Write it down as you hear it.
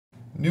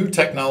New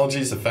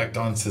technologies' effect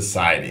on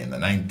society in the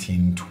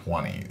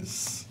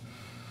 1920s.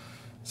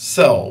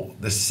 So,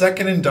 the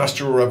second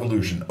industrial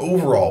revolution,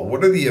 overall,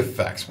 what are the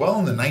effects? Well,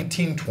 in the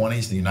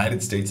 1920s, the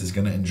United States is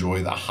going to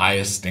enjoy the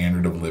highest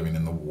standard of living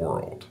in the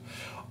world.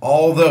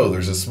 Although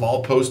there's a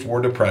small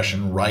post-war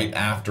depression right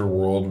after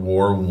World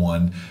War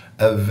I,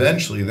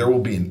 eventually there will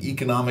be an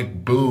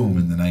economic boom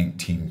in the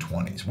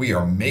 1920s. We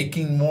are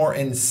making more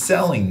and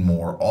selling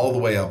more all the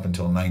way up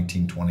until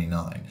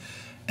 1929.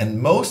 And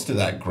most of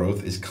that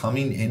growth is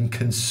coming in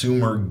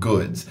consumer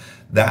goods.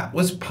 That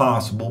was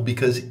possible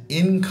because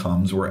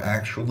incomes were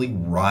actually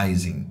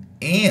rising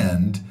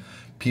and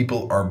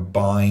people are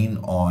buying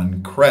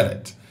on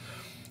credit.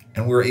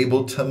 And we're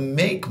able to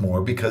make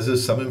more because of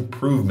some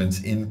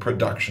improvements in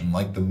production,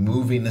 like the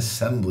moving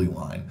assembly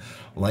line,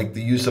 like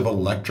the use of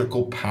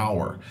electrical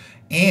power,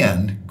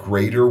 and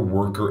greater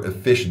worker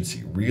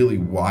efficiency, really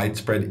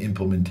widespread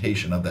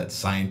implementation of that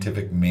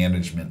scientific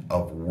management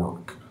of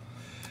work.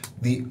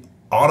 The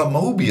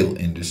automobile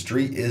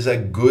industry is a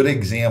good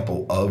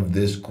example of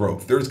this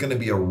growth. There's going to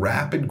be a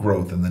rapid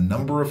growth in the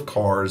number of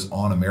cars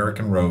on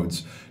American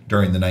roads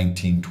during the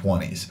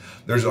 1920s.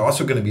 There's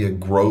also going to be a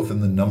growth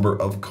in the number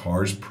of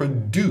cars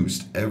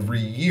produced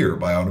every year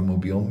by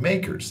automobile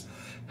makers.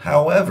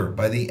 However,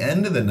 by the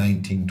end of the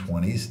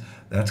 1920s,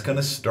 that's going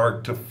to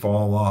start to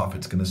fall off.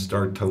 It's going to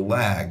start to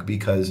lag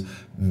because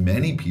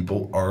many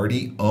people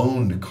already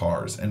owned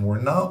cars and were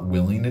not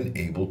willing and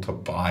able to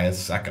buy a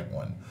second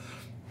one.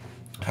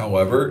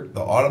 However,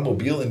 the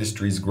automobile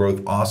industry's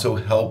growth also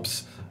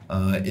helps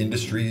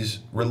industries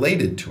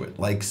related to it,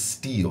 like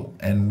steel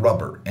and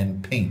rubber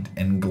and paint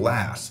and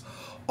glass.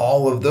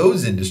 All of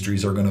those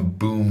industries are going to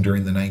boom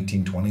during the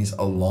 1920s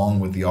along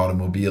with the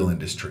automobile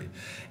industry.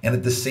 And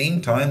at the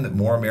same time that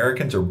more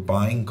Americans are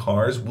buying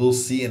cars, we'll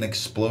see an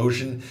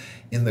explosion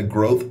in the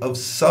growth of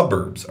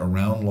suburbs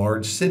around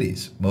large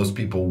cities. Most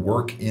people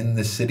work in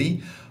the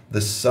city.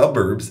 The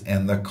suburbs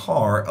and the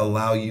car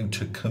allow you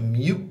to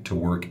commute to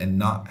work and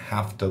not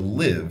have to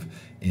live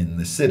in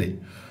the city.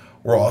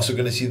 We're also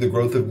going to see the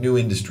growth of new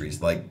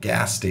industries like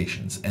gas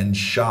stations and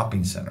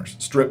shopping centers,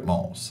 strip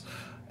malls,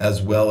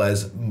 as well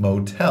as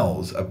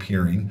motels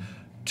appearing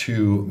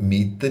to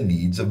meet the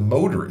needs of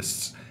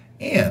motorists.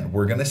 And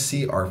we're going to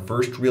see our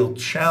first real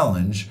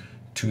challenge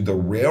to the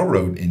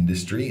railroad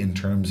industry in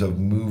terms of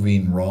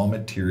moving raw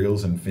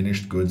materials and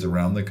finished goods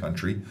around the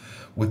country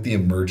with the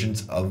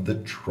emergence of the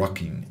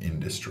trucking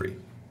industry.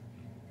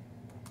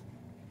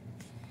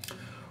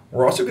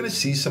 We're also going to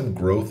see some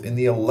growth in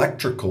the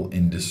electrical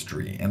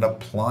industry and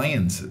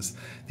appliances.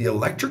 The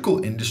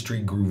electrical industry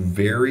grew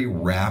very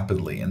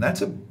rapidly, and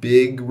that's a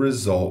big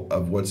result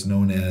of what's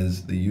known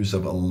as the use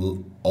of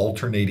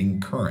alternating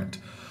current.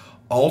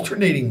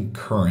 Alternating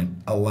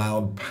current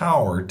allowed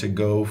power to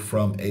go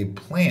from a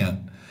plant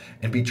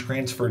and be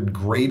transferred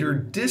greater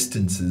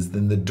distances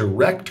than the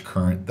direct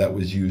current that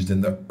was used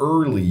in the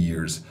early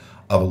years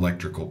of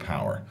electrical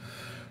power.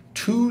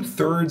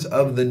 2/3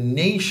 of the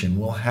nation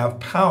will have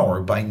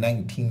power by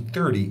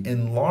 1930,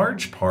 in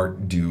large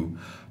part due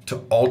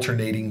to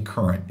alternating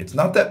current. It's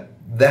not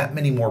that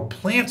many more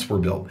plants were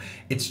built.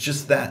 It's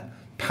just that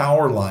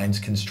power lines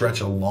can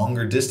stretch a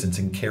longer distance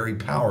and carry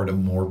power to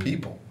more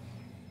people.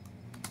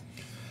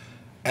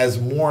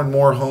 As more and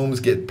more homes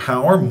get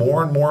power,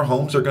 more and more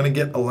homes are going to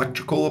get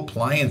electrical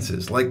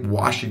appliances like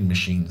washing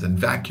machines and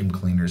vacuum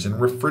cleaners and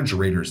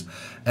refrigerators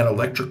and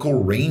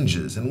electrical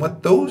ranges. And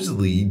what those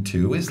lead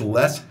to is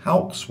less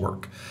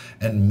housework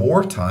and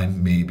more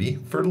time maybe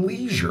for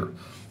leisure.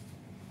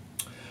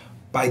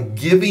 By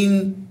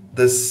giving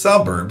the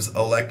suburbs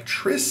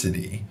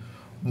electricity,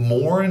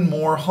 more and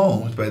more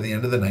homes by the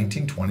end of the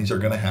 1920s are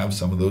going to have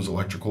some of those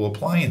electrical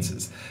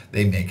appliances.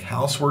 They make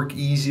housework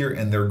easier,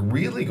 and they're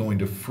really going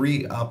to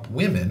free up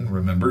women.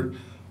 Remember,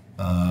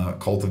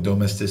 cult of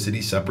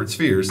domesticity, separate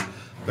spheres.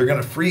 They're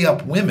going to free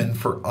up women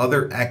for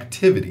other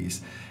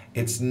activities.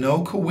 It's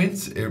no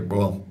coincidence,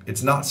 well,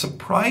 it's not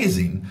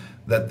surprising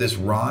that this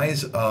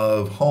rise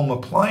of home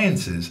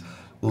appliances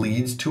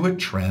leads to a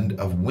trend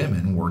of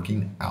women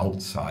working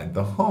outside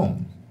the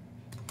home.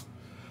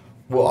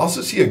 We'll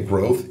also see a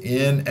growth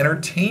in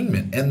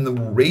entertainment, and the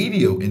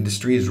radio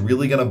industry is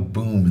really going to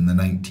boom in the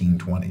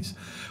 1920s.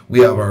 We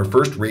have our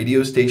first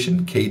radio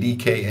station,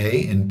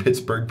 KDKA, in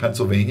Pittsburgh,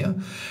 Pennsylvania,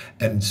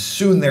 and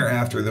soon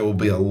thereafter there will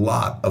be a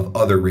lot of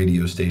other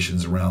radio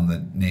stations around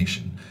the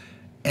nation.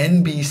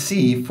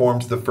 NBC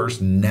forms the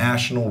first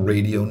national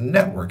radio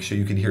network, so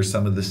you could hear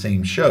some of the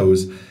same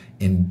shows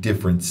in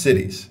different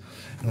cities.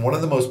 And one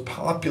of the most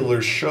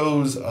popular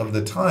shows of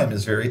the time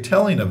is very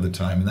telling of the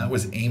time, and that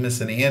was Amos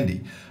and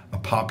Andy, a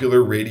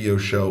popular radio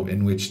show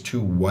in which two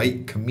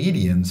white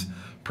comedians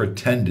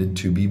pretended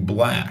to be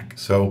black.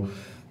 So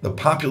the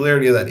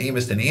popularity of that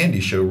Amos and Andy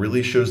show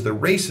really shows the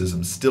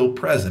racism still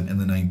present in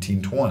the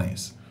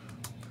 1920s.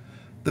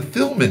 The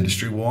film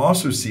industry will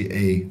also see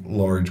a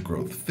large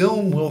growth.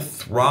 Film will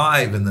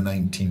thrive in the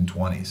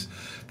 1920s.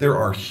 There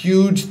are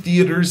huge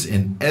theaters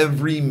in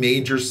every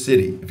major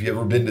city. If you've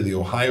ever been to the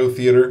Ohio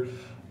Theater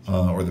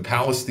or the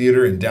Palace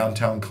Theater in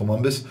downtown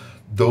Columbus,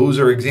 Those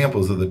are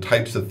examples of the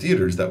types of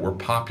theaters that were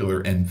popular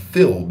and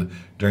filled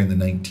during the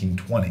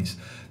 1920s.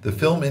 The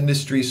film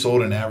industry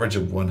sold an average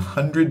of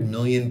 100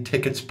 million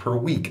tickets per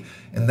week,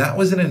 and that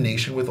was in a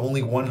nation with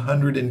only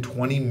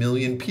 120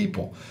 million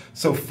people.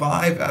 So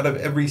 5 out of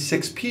every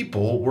 6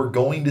 people were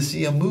going to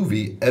see a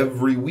movie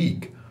every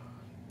week.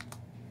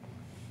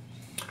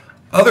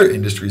 Other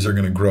industries are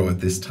going to grow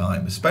at this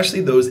time,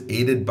 especially those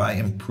aided by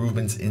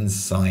improvements in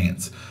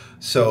science.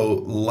 So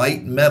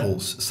light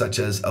metals such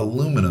as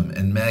aluminum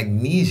and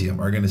magnesium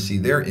are going to see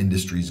their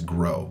industries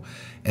grow.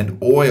 And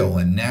oil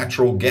and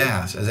natural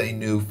gas as a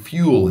new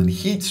fuel and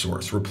heat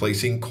source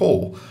replacing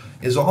coal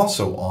is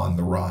also on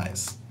the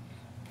rise.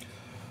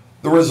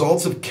 The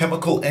results of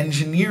chemical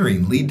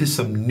engineering lead to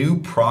some new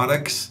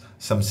products,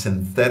 some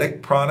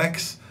synthetic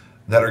products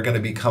that are going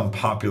to become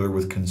popular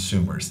with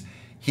consumers.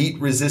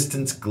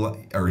 Heat-resistant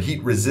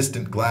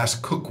glass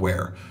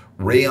cookware,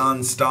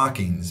 rayon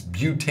stockings,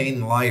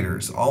 butane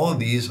lighters, all of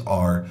these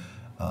are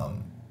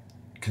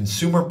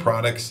consumer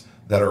products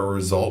that are a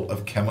result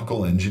of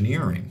chemical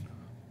engineering.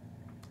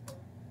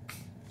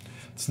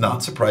 It's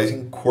not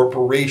surprising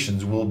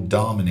corporations will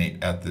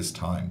dominate at this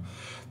time.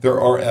 There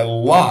are a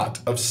lot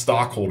of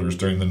stockholders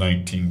during the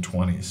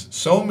 1920s,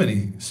 so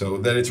many so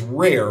that it's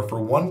rare for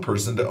one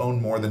person to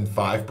own more than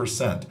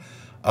 5%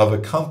 of a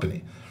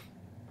company.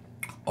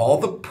 All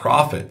the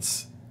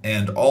profits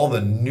and all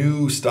the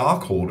new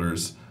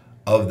stockholders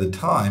of the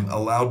time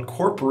allowed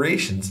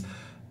corporations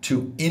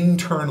to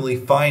internally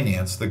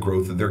finance the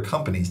growth of their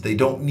companies. They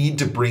don't need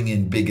to bring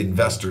in big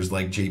investors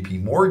like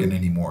JP Morgan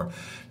anymore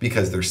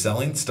because they're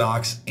selling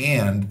stocks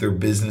and their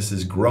business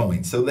is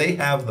growing. So they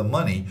have the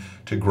money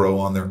to grow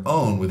on their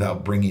own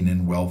without bringing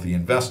in wealthy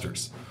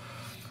investors.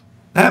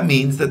 That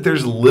means that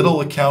there's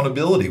little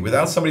accountability.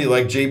 Without somebody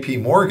like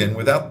JP Morgan,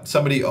 without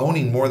somebody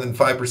owning more than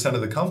 5%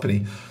 of the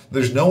company,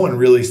 there's no one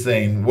really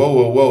saying, whoa,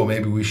 whoa, whoa,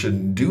 maybe we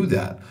shouldn't do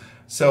that.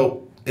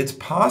 So it's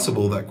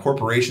possible that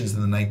corporations in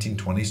the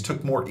 1920s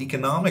took more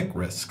economic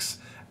risks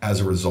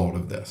as a result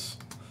of this.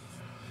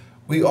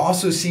 We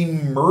also see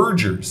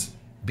mergers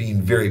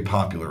being very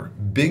popular.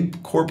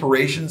 Big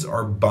corporations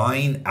are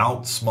buying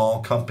out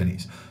small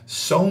companies,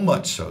 so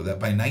much so that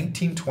by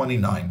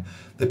 1929,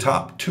 the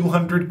top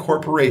 200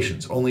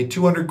 corporations, only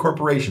 200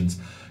 corporations,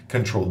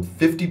 controlled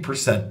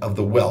 50% of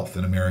the wealth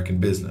in American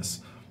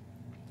business.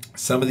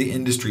 Some of the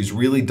industries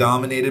really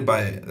dominated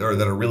by, or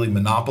that are really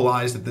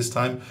monopolized at this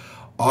time,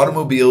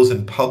 automobiles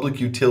and public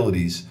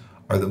utilities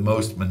are the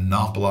most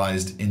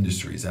monopolized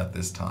industries at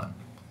this time.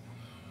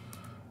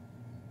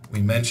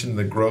 We mentioned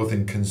the growth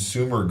in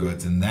consumer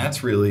goods, and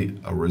that's really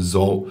a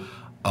result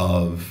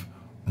of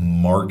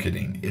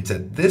marketing. It's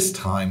at this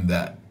time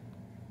that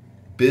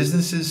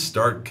businesses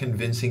start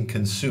convincing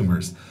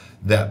consumers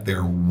that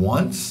their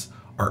wants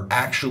are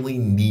actually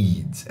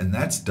needs, and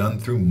that's done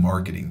through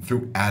marketing,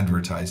 through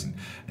advertising.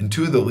 And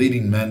two of the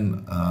leading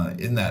men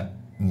in that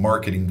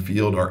marketing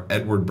field are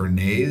Edward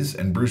Bernays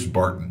and Bruce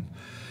Barton.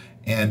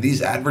 And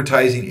these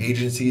advertising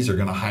agencies are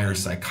going to hire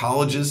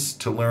psychologists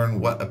to learn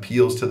what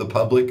appeals to the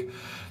public.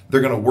 They're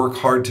going to work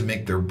hard to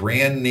make their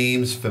brand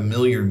names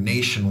familiar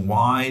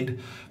nationwide.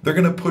 They're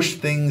going to push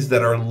things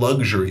that are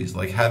luxuries,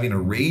 like having a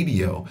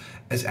radio,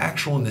 as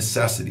actual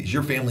necessities.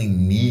 Your family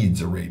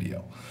needs a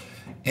radio.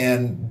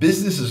 And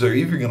businesses are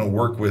even going to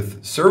work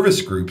with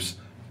service groups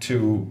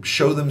to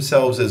show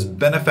themselves as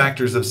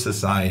benefactors of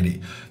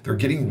society. They're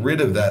getting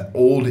rid of that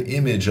old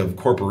image of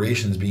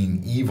corporations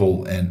being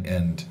evil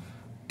and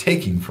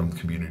taking from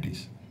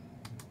communities.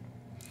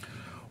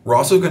 We're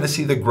also going to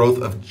see the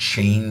growth of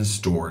chain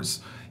stores.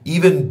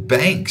 Even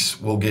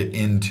banks will get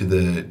into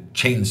the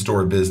chain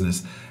store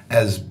business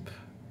as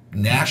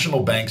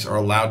national banks are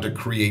allowed to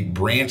create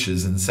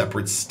branches in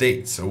separate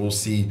states. So we'll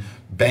see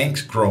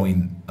banks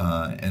growing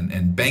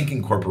and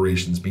banking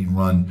corporations being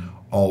run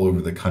all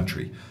over the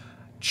country.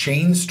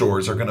 Chain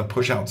stores are going to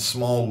push out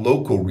small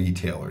local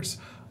retailers.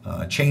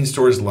 Chain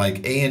stores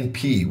like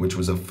A&P, which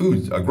was a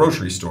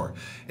grocery store,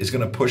 is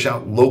going to push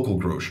out local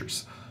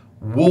grocers.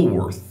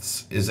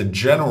 Woolworths is a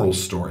general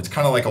store. It's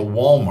kind of like a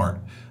Walmart.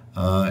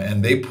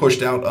 And they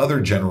pushed out other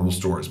general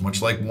stores,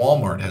 much like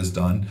Walmart has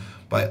done,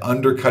 by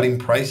undercutting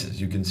prices.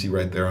 You can see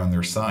right there on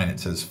their sign, it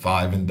says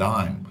 5 and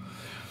dime.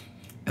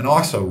 And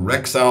also,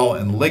 Rexall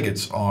and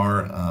Liggett's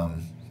are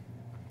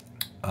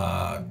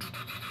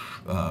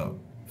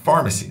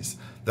pharmacies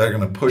that are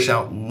going to push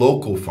out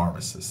local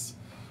pharmacists.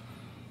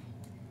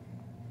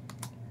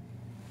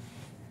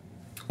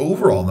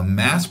 Overall, the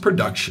mass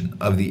production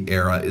of the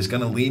era is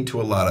going to lead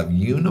to a lot of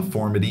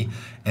uniformity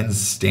and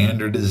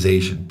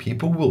standardization.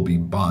 People will be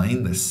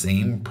buying the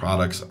same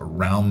products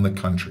around the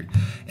country.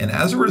 And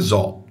as a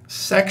result,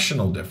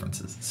 sectional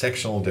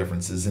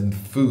differences in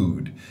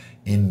food,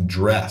 in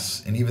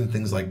dress, and even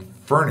things like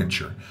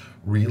furniture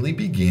really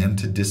began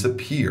to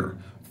disappear.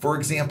 For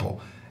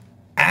example,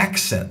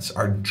 accents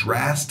are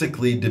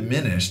drastically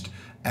diminished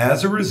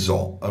as a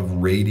result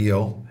of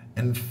radio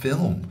and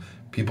film.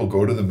 People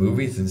go to the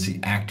movies and see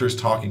actors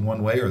talking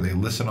one way, or they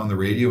listen on the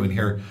radio and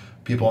hear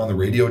people on the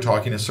radio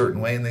talking a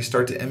certain way, and they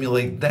start to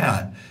emulate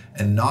that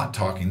and not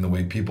talking the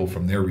way people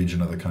from their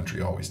region of the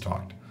country always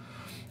talked.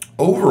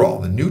 Overall,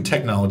 the new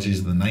technologies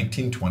of the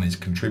 1920s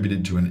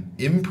contributed to an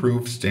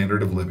improved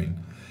standard of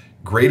living,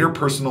 greater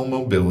personal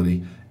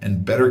mobility,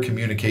 and better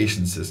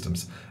communication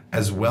systems,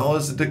 as well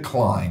as a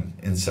decline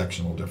in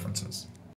sectional differences.